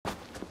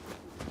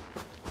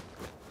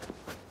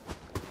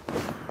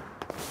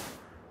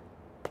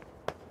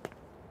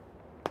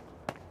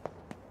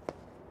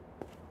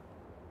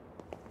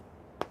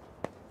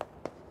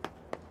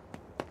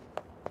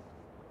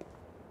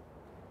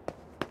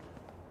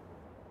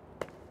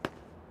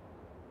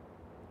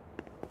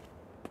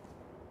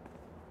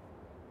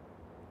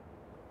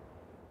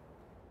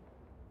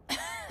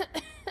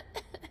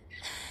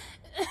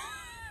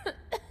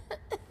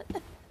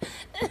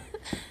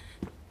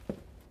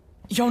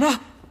Yona?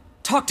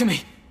 Talk to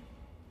me!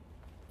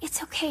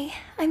 It's okay.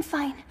 I'm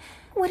fine.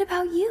 What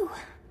about you?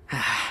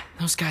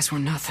 Those guys were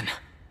nothing.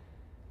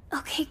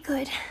 Okay,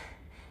 good.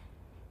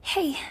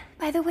 Hey,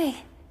 by the way,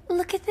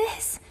 look at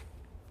this.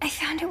 I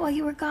found it while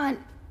you were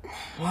gone.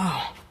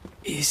 Whoa.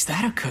 Is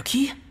that a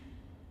cookie?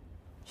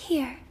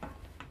 Here.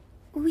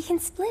 We can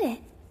split it.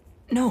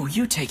 No,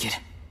 you take it.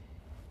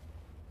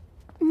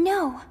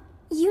 No.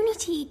 You need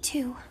to eat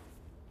too.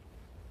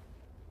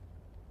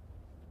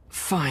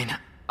 Fine.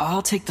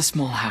 I'll take the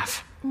small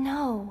half.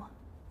 No.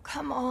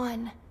 Come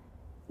on.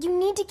 You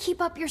need to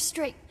keep up your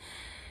straight...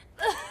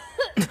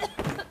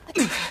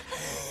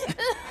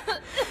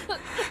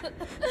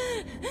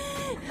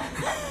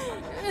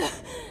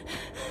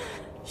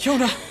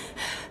 Yona!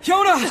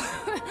 Yona!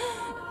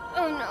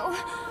 Oh no.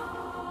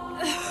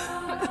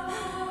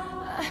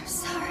 I'm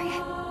sorry, I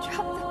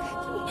dropped the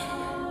cookie.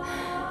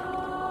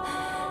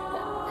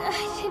 I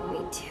didn't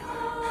mean to.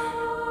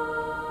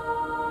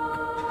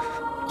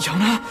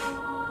 Yona?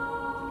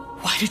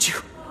 Why did you...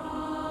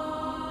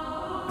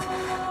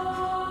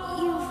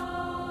 You've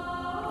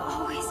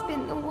always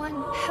been the one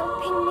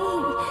helping me.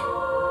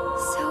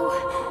 So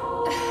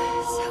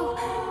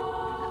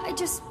I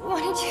just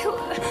wanted to...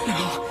 No.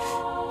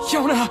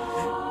 Yona!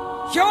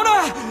 Yona!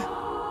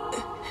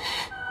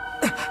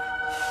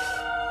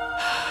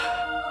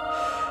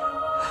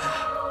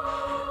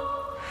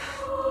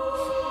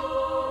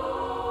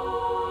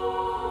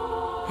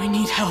 We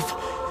need help.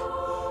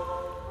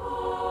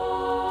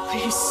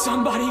 Please,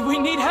 somebody, we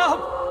need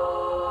help!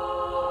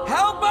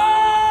 Help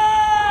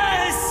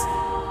us!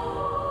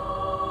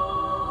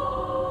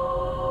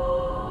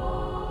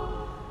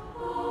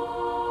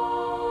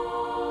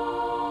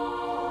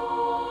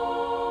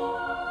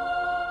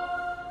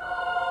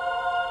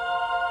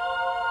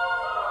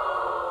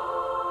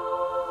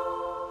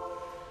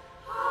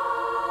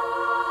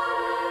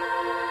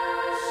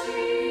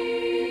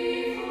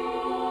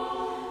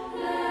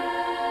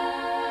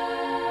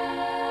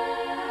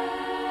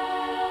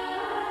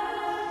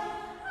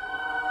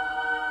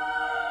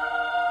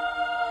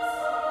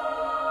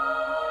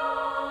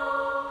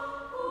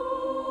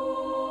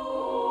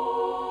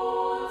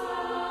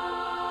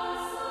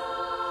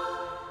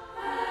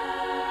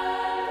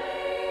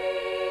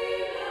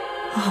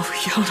 Oh,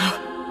 Yona.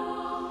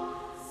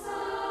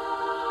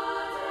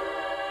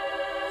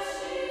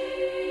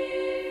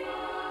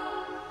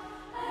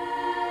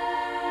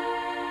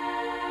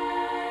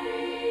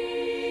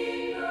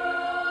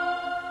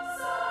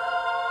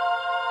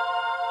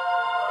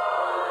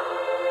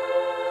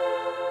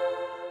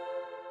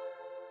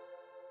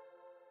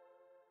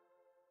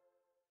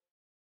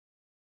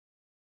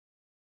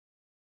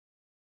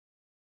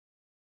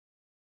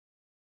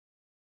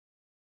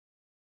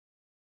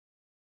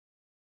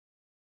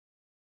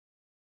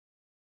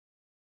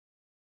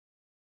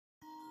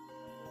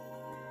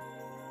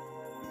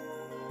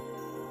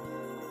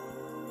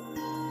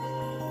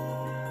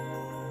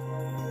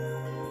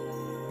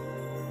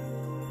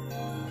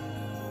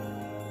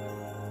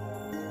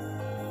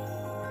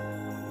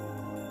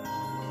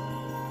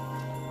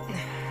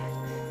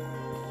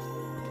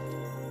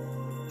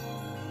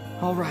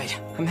 All right,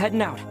 I'm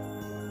heading out.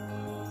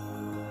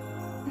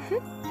 Mm-hmm.